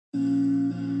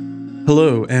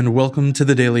Hello, and welcome to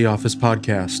the Daily Office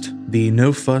Podcast, the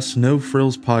No Fuss, No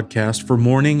Frills podcast for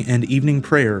morning and evening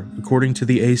prayer, according to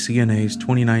the ACNA's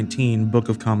 2019 Book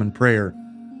of Common Prayer.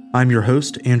 I'm your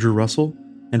host, Andrew Russell,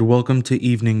 and welcome to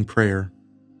Evening Prayer.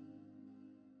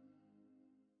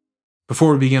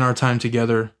 Before we begin our time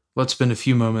together, let's spend a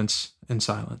few moments in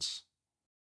silence.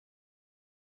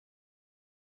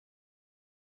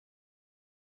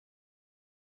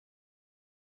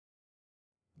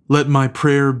 Let my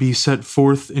prayer be set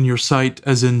forth in your sight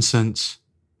as incense,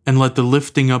 and let the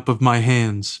lifting up of my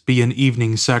hands be an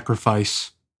evening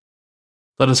sacrifice.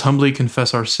 Let us humbly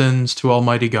confess our sins to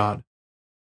Almighty God.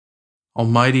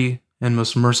 Almighty and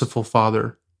most merciful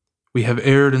Father, we have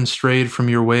erred and strayed from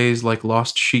your ways like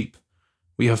lost sheep.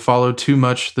 We have followed too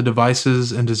much the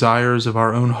devices and desires of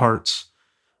our own hearts.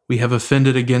 We have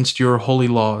offended against your holy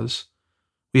laws.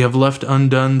 We have left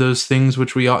undone those things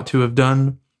which we ought to have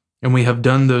done, and we have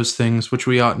done those things which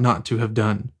we ought not to have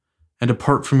done. And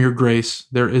apart from your grace,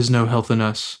 there is no health in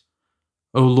us.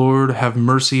 O Lord, have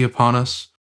mercy upon us.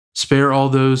 Spare all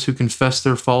those who confess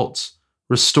their faults.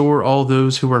 Restore all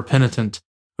those who are penitent,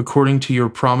 according to your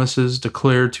promises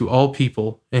declared to all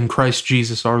people in Christ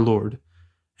Jesus our Lord.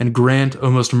 And grant,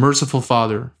 O most merciful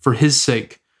Father, for his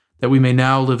sake, that we may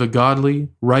now live a godly,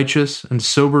 righteous, and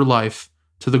sober life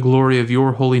to the glory of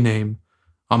your holy name.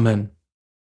 Amen.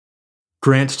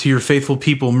 Grant to your faithful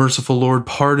people, merciful Lord,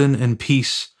 pardon and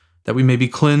peace, that we may be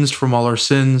cleansed from all our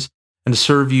sins and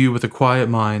serve you with a quiet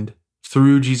mind,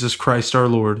 through Jesus Christ our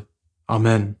Lord.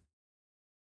 Amen.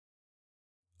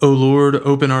 O Lord,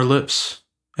 open our lips,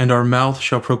 and our mouth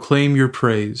shall proclaim your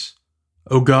praise.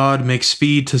 O God, make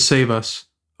speed to save us.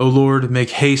 O Lord, make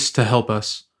haste to help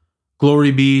us. Glory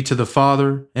be to the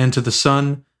Father, and to the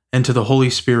Son, and to the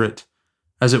Holy Spirit,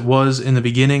 as it was in the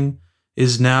beginning,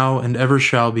 is now, and ever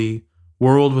shall be,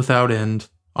 world without end.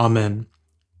 Amen.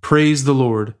 Praise the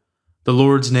Lord. The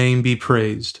Lord's name be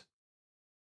praised.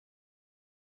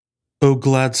 O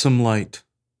gladsome light,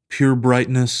 pure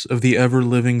brightness of the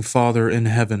ever-living Father in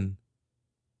heaven,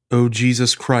 O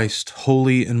Jesus Christ,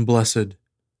 holy and blessed,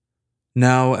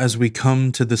 now as we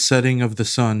come to the setting of the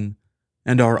sun,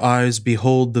 and our eyes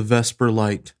behold the vesper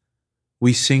light,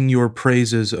 we sing your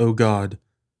praises, O God,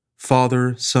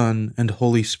 Father, Son, and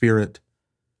Holy Spirit.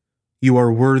 You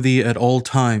are worthy at all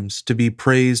times to be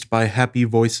praised by happy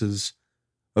voices,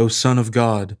 O Son of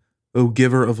God, O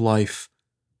Giver of life,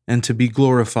 and to be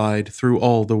glorified through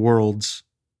all the worlds.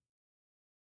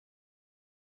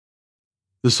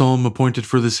 The psalm appointed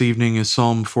for this evening is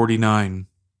Psalm 49.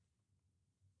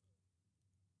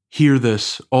 Hear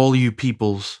this, all you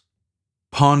peoples.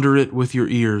 Ponder it with your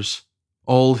ears,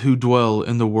 all who dwell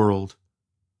in the world.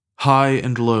 High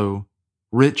and low,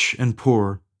 rich and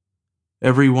poor,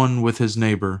 everyone with his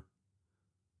neighbor.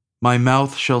 My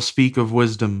mouth shall speak of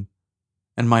wisdom,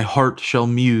 and my heart shall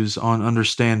muse on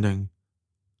understanding.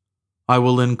 I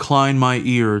will incline my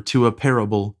ear to a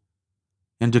parable,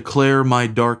 and declare my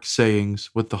dark sayings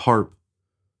with the harp.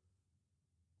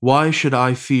 Why should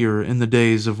I fear in the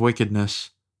days of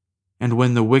wickedness, and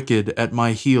when the wicked at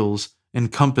my heels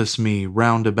encompass me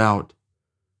round about?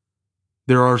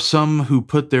 There are some who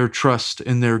put their trust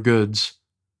in their goods,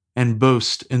 and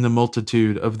boast in the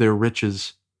multitude of their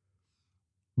riches.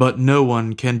 But no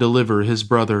one can deliver his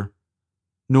brother,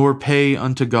 nor pay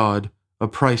unto God a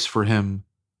price for him.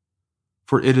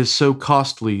 For it is so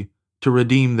costly to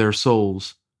redeem their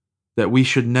souls, that we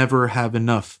should never have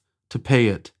enough to pay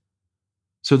it,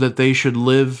 so that they should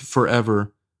live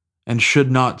forever, and should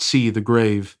not see the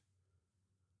grave.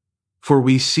 For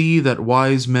we see that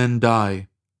wise men die,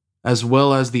 as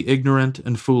well as the ignorant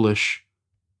and foolish.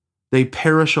 They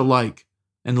perish alike,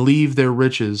 and leave their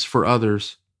riches for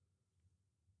others.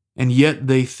 And yet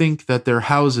they think that their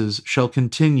houses shall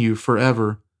continue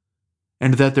forever,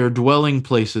 and that their dwelling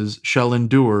places shall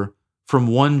endure from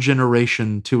one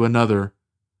generation to another,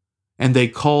 and they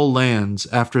call lands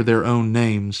after their own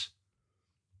names.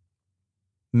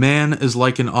 Man is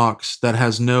like an ox that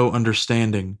has no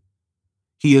understanding.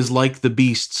 He is like the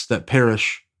beasts that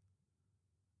perish.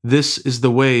 This is the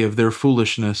way of their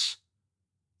foolishness,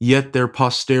 yet their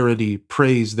posterity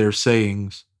praise their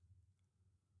sayings.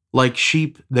 Like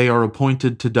sheep they are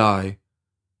appointed to die,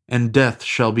 and death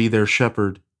shall be their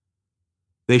shepherd.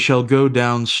 They shall go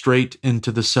down straight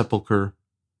into the sepulchre.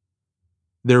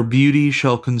 Their beauty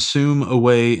shall consume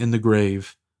away in the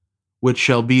grave, which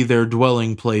shall be their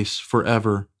dwelling place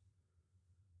forever.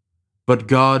 But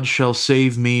God shall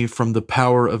save me from the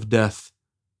power of death,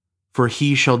 for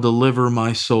he shall deliver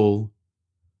my soul.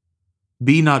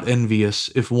 Be not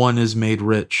envious if one is made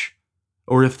rich,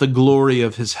 or if the glory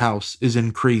of his house is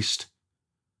increased.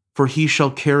 for he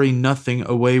shall carry nothing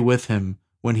away with him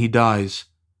when he dies,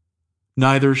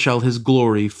 neither shall his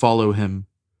glory follow him.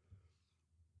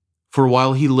 For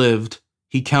while he lived,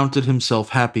 he counted himself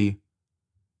happy,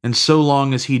 and so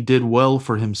long as he did well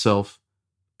for himself,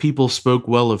 people spoke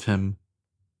well of him.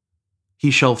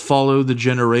 He shall follow the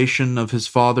generation of his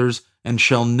fathers and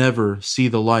shall never see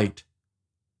the light.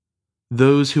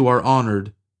 Those who are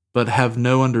honored, but have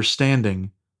no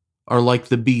understanding, are like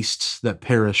the beasts that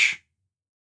perish.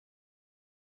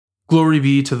 Glory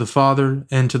be to the Father,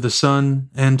 and to the Son,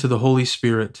 and to the Holy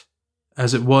Spirit,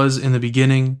 as it was in the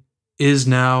beginning, is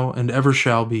now, and ever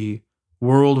shall be,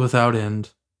 world without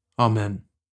end. Amen.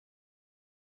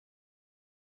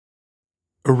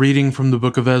 A reading from the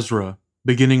book of Ezra,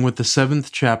 beginning with the 7th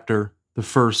chapter, the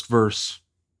 1st verse.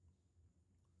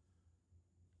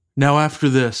 Now after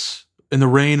this, in the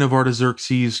reign of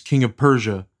Artaxerxes, king of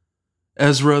Persia,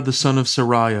 Ezra the son of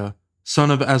Seraiah, son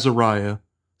of Azariah,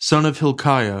 son of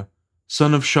Hilkiah,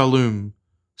 son of Shallum,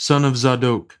 son of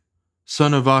Zadok,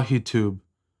 son of Ahitub,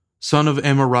 son of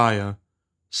Amariah,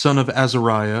 son of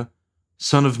Azariah,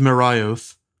 son of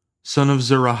Merioth, son of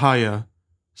Zerahiah,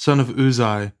 son of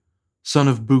Uzai, son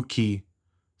of Buki,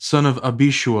 son of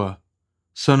Abishua,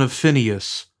 son of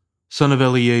Phinehas, son of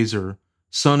Eleazar,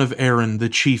 son of Aaron the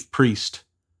chief priest.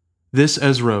 This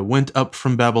Ezra went up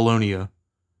from Babylonia.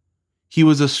 He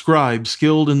was a scribe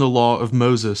skilled in the law of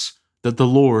Moses that the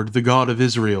Lord, the God of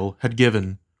Israel, had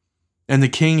given, and the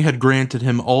king had granted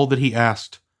him all that he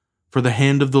asked, for the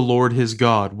hand of the Lord his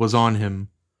God was on him.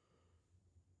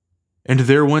 And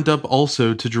there went up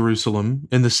also to Jerusalem,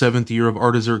 in the 7th year of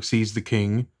Artaxerxes the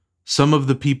king, some of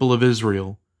the people of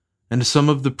Israel, and some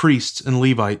of the priests and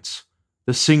Levites,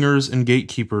 the singers and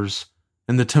gatekeepers,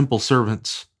 and the temple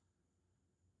servants.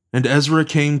 And Ezra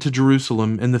came to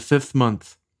Jerusalem in the 5th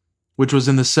month, which was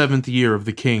in the 7th year of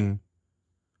the king.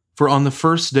 For on the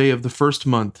 1st day of the 1st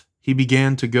month he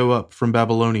began to go up from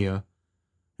Babylonia,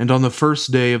 and on the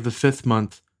 1st day of the 5th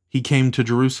month he came to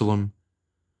Jerusalem,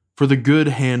 for the good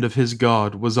hand of his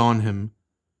God was on him.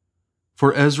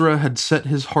 For Ezra had set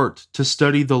his heart to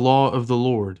study the law of the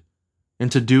Lord,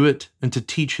 and to do it and to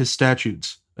teach his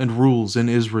statutes and rules in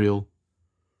Israel.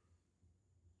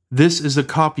 This is a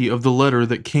copy of the letter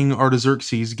that King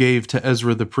Artaxerxes gave to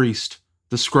Ezra the priest,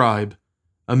 the scribe,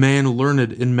 a man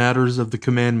learned in matters of the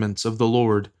commandments of the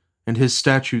Lord and his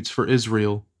statutes for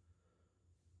Israel.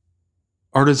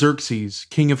 Artaxerxes,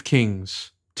 king of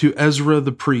kings, to Ezra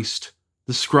the priest,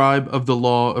 the scribe of the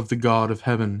law of the God of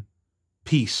heaven,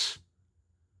 peace.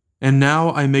 And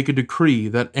now I make a decree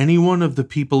that any one of the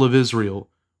people of Israel,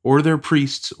 or their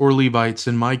priests or Levites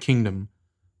in my kingdom,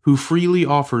 who freely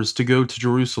offers to go to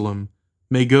Jerusalem,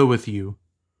 may go with you.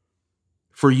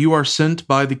 For you are sent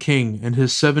by the king and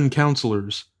his 7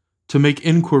 counselors to make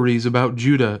inquiries about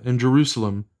Judah and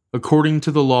Jerusalem according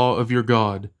to the law of your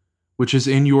God, which is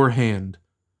in your hand,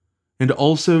 and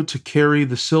also to carry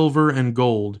the silver and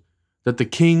gold that the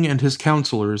king and his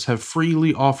counselors have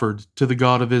freely offered to the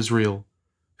God of Israel,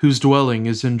 whose dwelling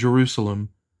is in Jerusalem,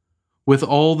 with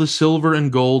all the silver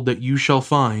and gold that you shall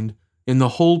find in the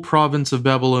whole province of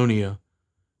Babylonia,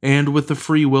 and with the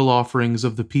free will offerings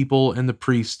of the people and the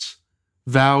priests,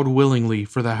 vowed willingly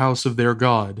for the house of their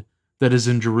God that is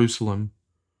in Jerusalem.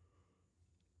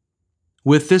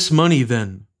 With this money,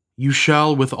 then, you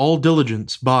shall with all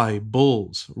diligence buy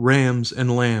bulls, rams,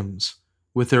 and lambs,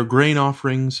 with their grain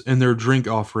offerings and their drink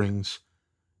offerings,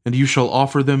 and you shall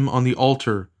offer them on the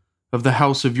altar of the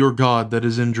house of your God that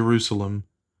is in Jerusalem.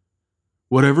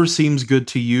 Whatever seems good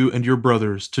to you and your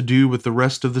brothers to do with the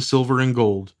rest of the silver and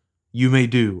gold, you may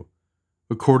do,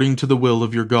 according to the will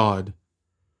of your God.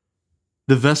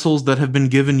 The vessels that have been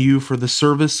given you for the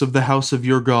service of the house of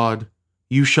your God,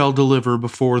 you shall deliver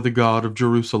before the God of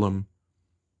Jerusalem.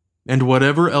 And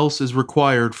whatever else is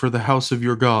required for the house of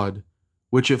your God,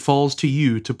 which it falls to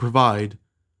you to provide,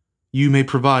 you may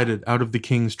provide it out of the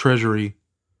king's treasury.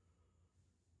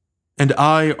 And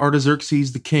I,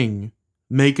 Artaxerxes the king,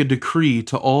 make a decree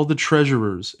to all the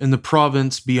treasurers in the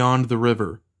province beyond the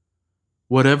river.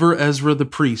 Whatever Ezra the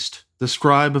priest, the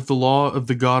scribe of the law of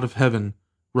the God of heaven,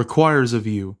 requires of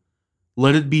you,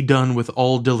 let it be done with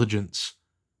all diligence,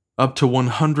 up to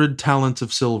 100 talents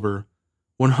of silver,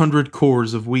 100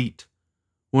 cores of wheat,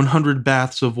 100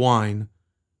 baths of wine,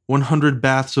 100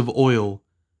 baths of oil,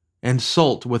 and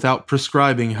salt without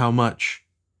prescribing how much.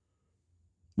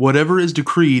 Whatever is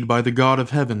decreed by the God of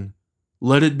heaven,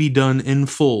 let it be done in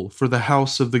full for the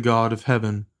house of the God of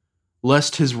heaven,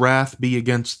 lest his wrath be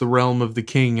against the realm of the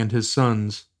king and his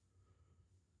sons.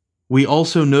 We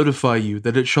also notify you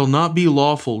that it shall not be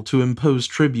lawful to impose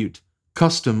tribute,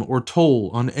 custom, or toll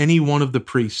on any one of the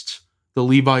priests, the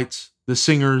Levites, the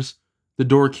singers, the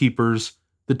doorkeepers,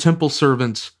 the temple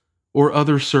servants, or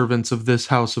other servants of this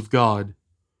house of God.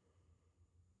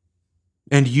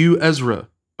 And you, Ezra,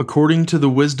 according to the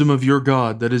wisdom of your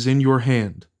God that is in your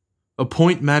hand,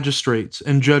 appoint magistrates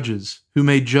and judges who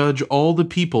may judge all the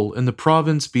people in the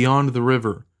province beyond the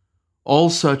river, all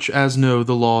such as know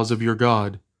the laws of your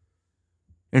God.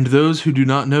 And those who do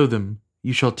not know them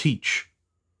you shall teach.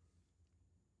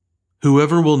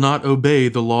 Whoever will not obey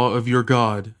the law of your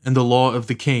God and the law of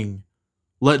the king,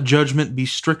 let judgment be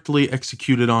strictly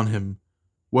executed on him,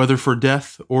 whether for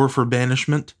death or for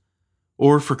banishment,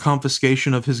 or for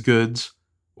confiscation of his goods,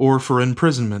 or for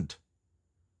imprisonment.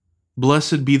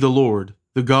 Blessed be the Lord,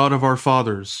 the God of our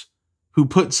fathers, who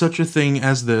put such a thing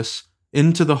as this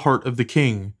into the heart of the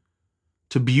king,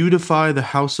 to beautify the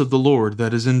house of the Lord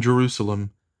that is in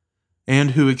Jerusalem,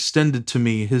 and who extended to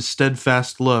me his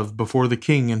steadfast love before the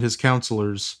king and his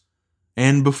counselors,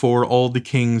 and before all the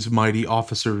king's mighty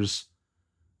officers.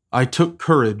 I took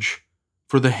courage,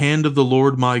 for the hand of the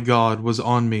Lord my God was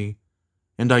on me,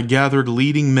 and I gathered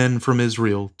leading men from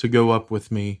Israel to go up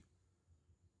with me.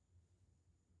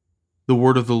 The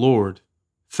word of the Lord.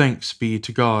 Thanks be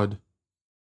to God.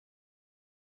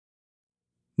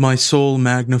 My soul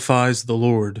magnifies the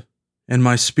Lord, and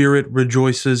my spirit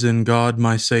rejoices in God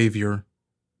my Savior,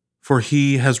 for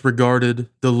he has regarded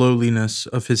the lowliness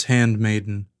of his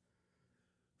handmaiden.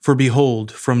 For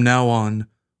behold, from now on,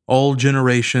 all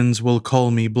generations will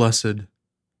call me blessed.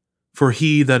 For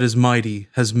he that is mighty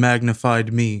has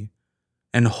magnified me,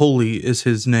 and holy is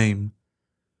his name.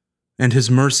 And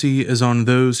his mercy is on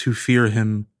those who fear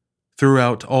him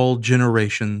throughout all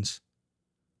generations.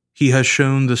 He has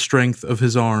shown the strength of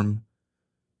his arm.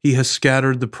 He has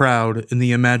scattered the proud in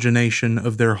the imagination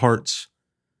of their hearts.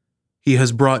 He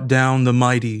has brought down the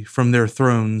mighty from their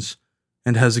thrones,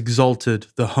 and has exalted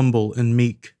the humble and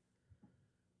meek.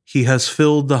 He has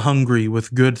filled the hungry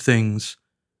with good things,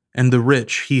 and the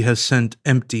rich he has sent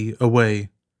empty away.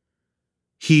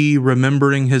 He,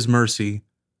 remembering his mercy,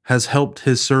 has helped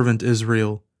his servant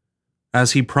Israel,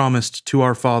 as he promised to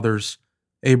our fathers,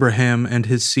 Abraham and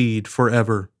his seed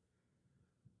forever.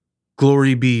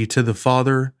 Glory be to the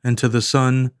Father, and to the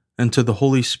Son, and to the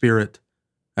Holy Spirit,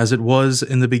 as it was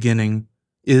in the beginning,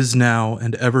 is now,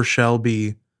 and ever shall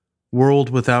be, world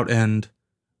without end.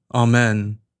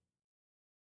 Amen.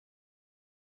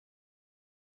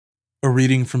 A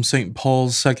reading from St.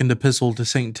 Paul's second epistle to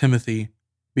St. Timothy,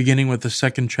 beginning with the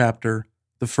 2nd chapter,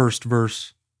 the 1st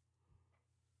verse.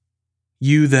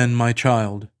 You then, my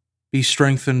child, be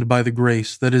strengthened by the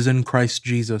grace that is in Christ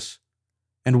Jesus,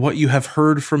 and what you have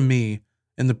heard from me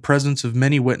in the presence of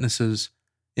many witnesses,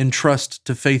 entrust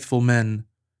to faithful men,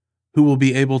 who will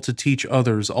be able to teach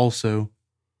others also.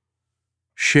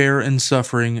 Share in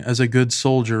suffering as a good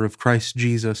soldier of Christ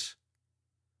Jesus.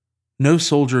 No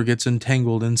soldier gets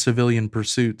entangled in civilian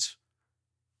pursuits,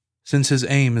 since his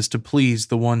aim is to please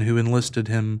the one who enlisted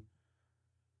him.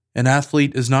 An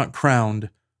athlete is not crowned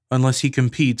unless he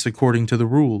competes according to the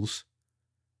rules.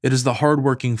 It is the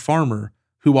hard-working farmer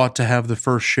who ought to have the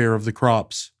first share of the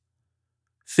crops.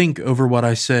 Think over what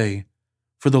I say,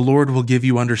 for the Lord will give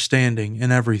you understanding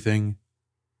in everything.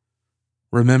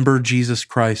 Remember Jesus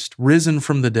Christ, risen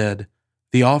from the dead,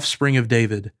 the offspring of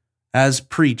David, as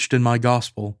preached in my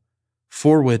gospel,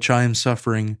 for which I am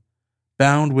suffering,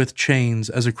 bound with chains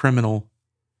as a criminal.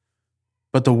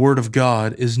 But the word of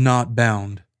God is not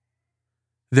bound.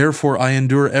 Therefore I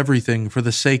endure everything for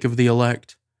the sake of the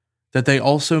elect, that they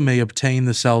also may obtain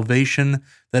the salvation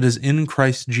that is in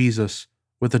Christ Jesus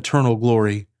with eternal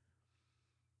glory.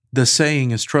 The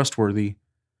saying is trustworthy,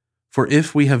 for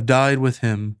if we have died with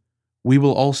him, we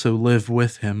will also live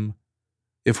with him.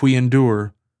 If we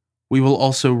endure, we will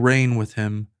also reign with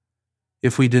him.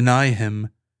 If we deny him,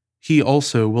 he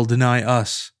also will deny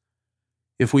us.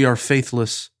 If we are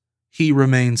faithless, he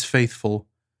remains faithful,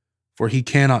 for he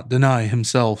cannot deny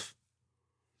himself.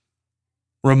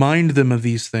 Remind them of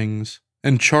these things,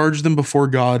 and charge them before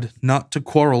God not to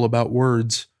quarrel about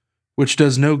words, which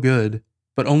does no good,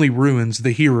 but only ruins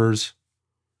the hearers.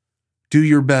 Do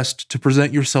your best to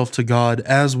present yourself to God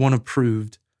as one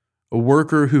approved, a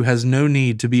worker who has no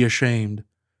need to be ashamed,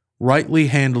 rightly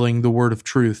handling the word of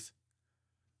truth.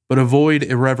 But avoid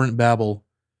irreverent babble,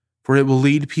 for it will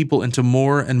lead people into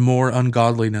more and more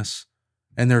ungodliness,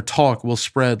 and their talk will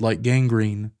spread like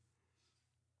gangrene.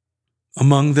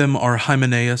 Among them are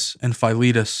Hymenaeus and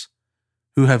Philetus,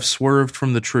 who have swerved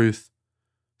from the truth,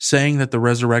 saying that the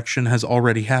resurrection has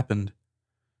already happened.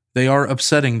 They are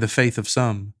upsetting the faith of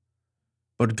some.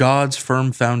 But God's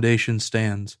firm foundation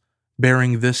stands,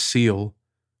 bearing this seal: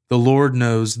 the Lord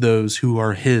knows those who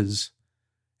are his.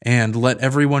 and let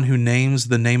everyone who names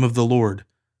the name of the Lord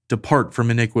depart from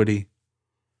iniquity.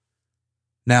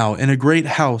 Now, in a great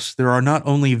house there are not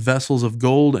only vessels of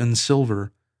gold and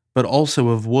silver, but also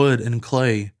of wood and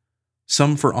clay,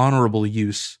 some for honorable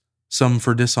use, some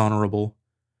for dishonorable.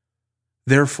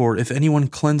 Therefore, if anyone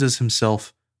cleanses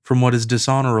himself from what is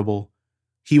dishonorable,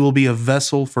 he will be a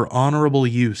vessel for honorable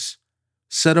use,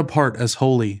 set apart as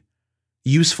holy,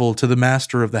 useful to the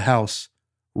master of the house,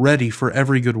 ready for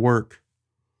every good work.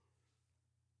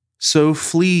 So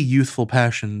flee youthful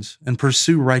passions and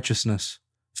pursue righteousness,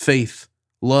 faith,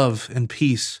 love, and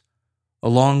peace,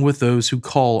 along with those who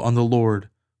call on the Lord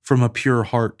from a pure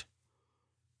heart.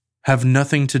 Have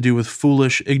nothing to do with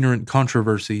foolish, ignorant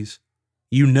controversies.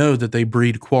 You know that they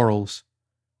breed quarrels.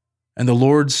 And the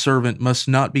Lord's servant must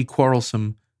not be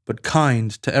quarrelsome, but kind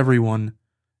to everyone,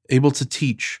 able to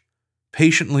teach,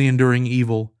 patiently enduring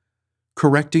evil,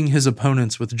 correcting his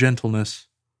opponents with gentleness.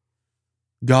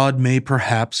 God may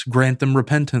perhaps grant them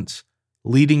repentance,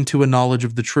 leading to a knowledge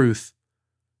of the truth,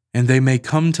 and they may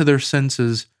come to their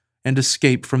senses and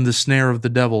escape from the snare of the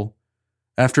devil,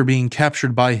 after being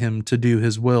captured by him to do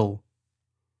his will.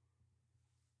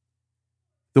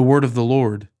 The word of the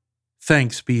Lord.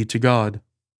 Thanks be to God.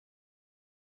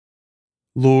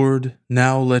 Lord,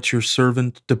 now let your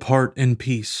servant depart in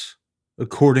peace,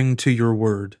 according to your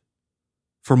word.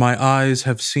 For my eyes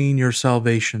have seen your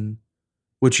salvation,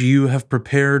 which you have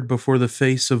prepared before the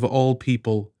face of all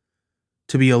people,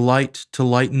 to be a light to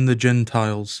lighten the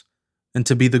Gentiles, and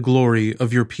to be the glory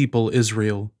of your people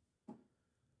Israel.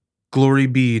 Glory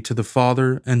be to the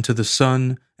Father, and to the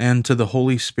Son, and to the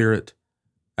Holy Spirit,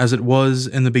 as it was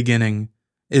in the beginning,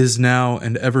 is now,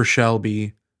 and ever shall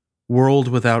be, world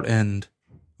without end.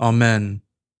 Amen.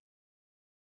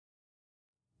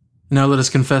 Now let us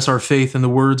confess our faith in the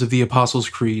words of the Apostles'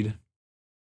 Creed.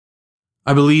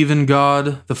 I believe in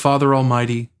God, the Father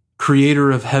Almighty,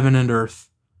 creator of heaven and earth.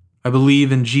 I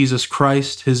believe in Jesus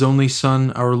Christ, his only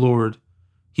Son, our Lord.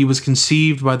 He was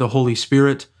conceived by the Holy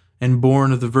Spirit and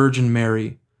born of the Virgin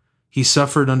Mary. He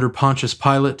suffered under Pontius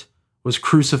Pilate, was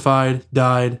crucified,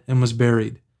 died, and was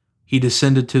buried. He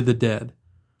descended to the dead.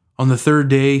 On the third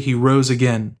day he rose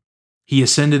again. He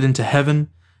ascended into heaven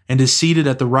and is seated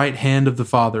at the right hand of the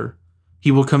Father. He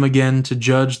will come again to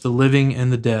judge the living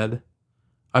and the dead.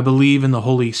 I believe in the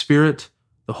Holy Spirit,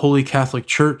 the Holy Catholic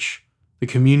Church, the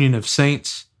communion of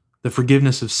saints, the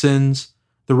forgiveness of sins,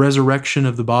 the resurrection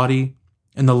of the body,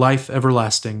 and the life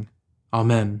everlasting.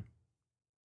 Amen.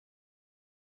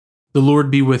 The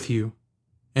Lord be with you,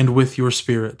 and with your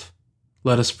spirit.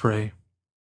 Let us pray.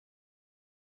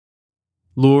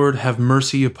 Lord, have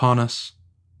mercy upon us.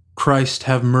 Christ,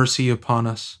 have mercy upon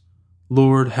us.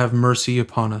 Lord, have mercy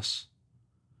upon us.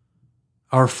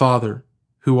 Our Father,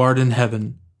 who art in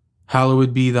heaven,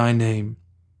 hallowed be thy name.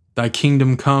 Thy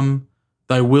kingdom come,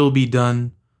 thy will be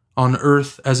done, on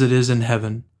earth as it is in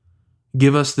heaven.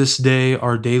 Give us this day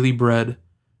our daily bread,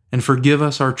 and forgive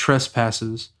us our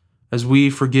trespasses, as we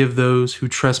forgive those who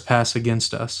trespass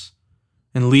against us.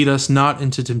 And lead us not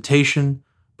into temptation,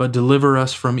 but deliver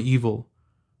us from evil.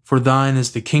 For thine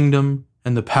is the kingdom,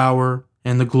 and the power,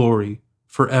 and the glory,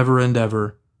 forever and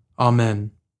ever.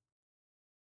 Amen.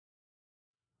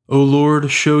 O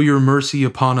Lord, show your mercy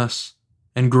upon us,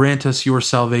 and grant us your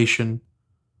salvation.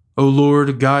 O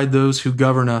Lord, guide those who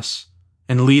govern us,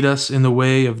 and lead us in the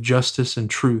way of justice and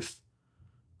truth.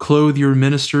 Clothe your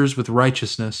ministers with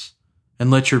righteousness, and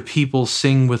let your people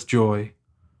sing with joy.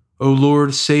 O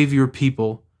Lord, save your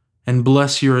people, and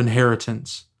bless your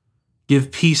inheritance.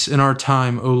 Give peace in our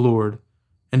time, O Lord,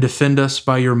 and defend us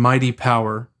by your mighty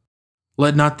power.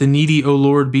 Let not the needy, O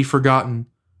Lord, be forgotten,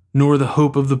 nor the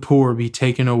hope of the poor be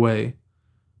taken away.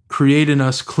 Create in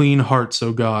us clean hearts,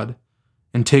 O God,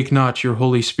 and take not your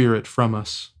Holy Spirit from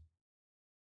us.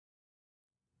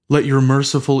 Let your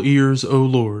merciful ears, O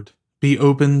Lord, be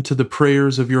open to the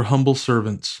prayers of your humble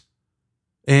servants,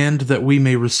 and that we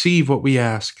may receive what we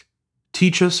ask,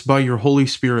 teach us by your Holy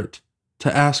Spirit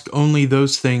to ask only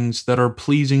those things that are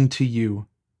pleasing to you.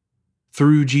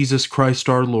 Through Jesus Christ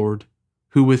our Lord,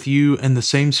 who with you and the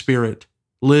same Spirit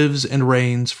lives and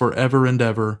reigns forever and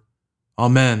ever.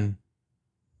 Amen.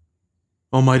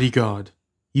 Almighty God,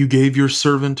 you gave your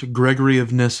servant Gregory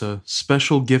of Nyssa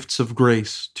special gifts of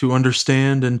grace to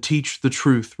understand and teach the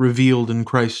truth revealed in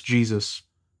Christ Jesus.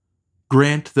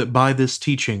 Grant that by this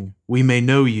teaching we may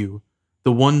know you,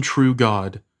 the one true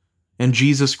God, and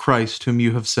Jesus Christ whom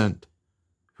you have sent,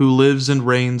 who lives and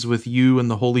reigns with you in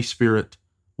the Holy Spirit,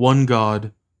 one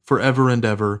God, forever and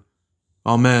ever.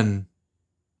 Amen.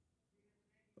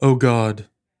 O God,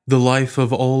 the life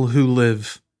of all who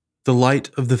live, the light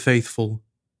of the faithful,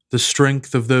 the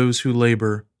strength of those who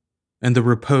labor, and the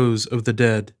repose of the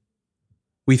dead.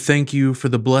 We thank you for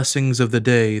the blessings of the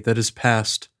day that is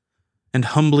past, and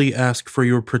humbly ask for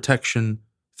your protection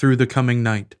through the coming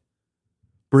night.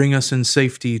 Bring us in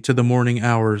safety to the morning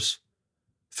hours.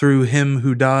 Through him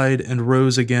who died and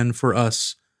rose again for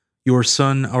us, your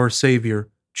Son, our Savior,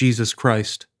 Jesus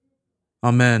Christ.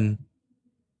 Amen.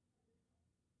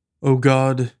 O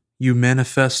God, you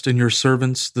manifest in your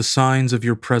servants the signs of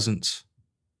your presence.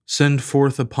 Send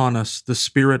forth upon us the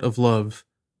Spirit of love,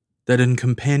 that in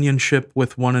companionship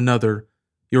with one another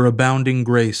your abounding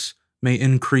grace may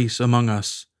increase among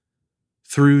us.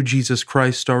 Through Jesus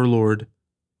Christ our Lord.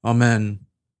 Amen.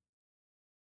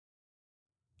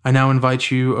 I now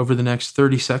invite you over the next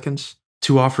 30 seconds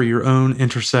to offer your own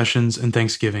intercessions and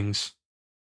thanksgivings.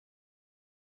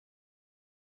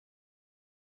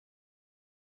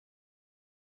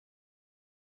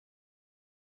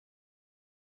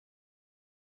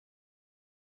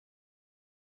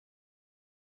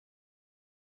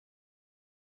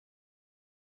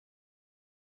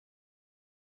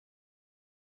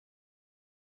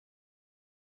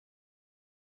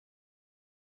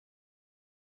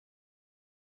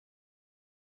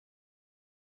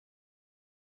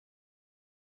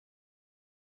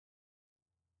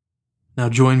 Now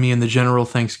join me in the general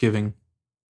thanksgiving.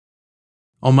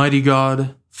 Almighty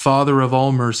God, Father of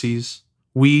all mercies,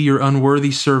 we, your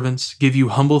unworthy servants, give you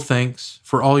humble thanks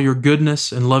for all your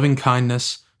goodness and loving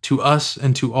kindness to us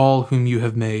and to all whom you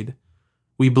have made.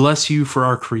 We bless you for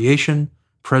our creation,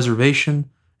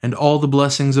 preservation, and all the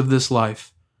blessings of this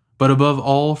life, but above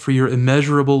all for your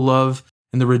immeasurable love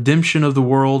and the redemption of the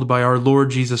world by our Lord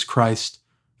Jesus Christ,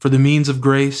 for the means of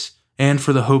grace and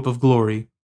for the hope of glory.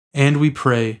 And we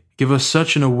pray, give us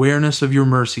such an awareness of your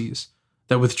mercies,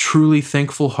 that with truly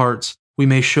thankful hearts we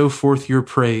may show forth your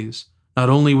praise, not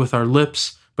only with our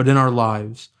lips, but in our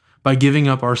lives, by giving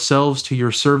up ourselves to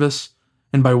your service,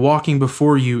 and by walking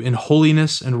before you in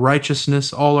holiness and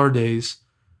righteousness all our days.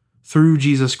 Through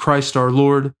Jesus Christ our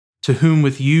Lord, to whom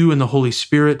with you and the Holy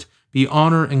Spirit be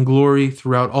honor and glory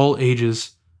throughout all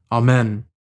ages. Amen.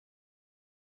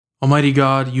 Almighty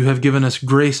God, you have given us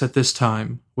grace at this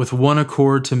time, with one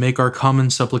accord to make our common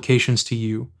supplications to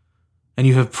you. And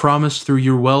you have promised through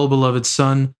your well-beloved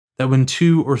Son that when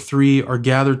 2 or 3 are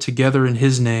gathered together in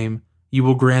his name, you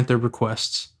will grant their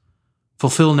requests.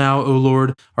 Fulfill now, O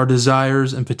Lord, our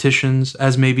desires and petitions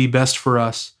as may be best for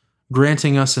us,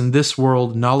 granting us in this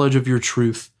world knowledge of your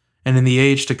truth, and in the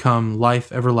age to come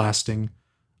life everlasting.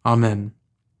 Amen.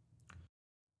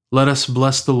 Let us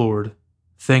bless the Lord.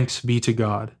 Thanks be to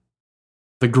God.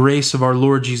 The grace of our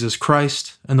Lord Jesus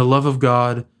Christ, and the love of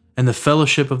God, and the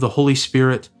fellowship of the Holy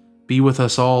Spirit be with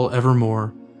us all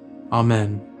evermore.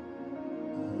 Amen.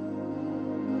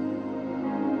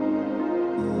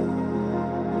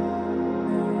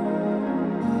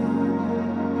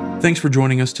 Thanks for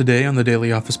joining us today on the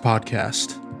Daily Office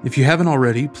Podcast. If you haven't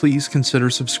already, please consider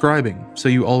subscribing so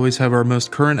you always have our most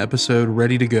current episode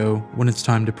ready to go when it's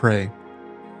time to pray.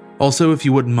 Also, if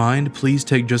you wouldn't mind, please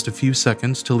take just a few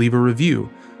seconds to leave a review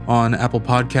on Apple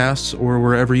Podcasts or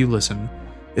wherever you listen.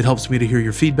 It helps me to hear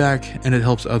your feedback, and it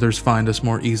helps others find us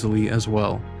more easily as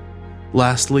well.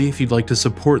 Lastly, if you'd like to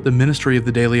support the ministry of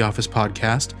the Daily Office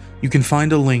Podcast, you can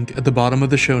find a link at the bottom of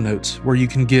the show notes where you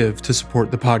can give to support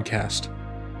the podcast.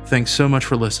 Thanks so much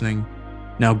for listening.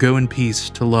 Now go in peace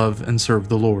to love and serve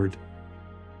the Lord.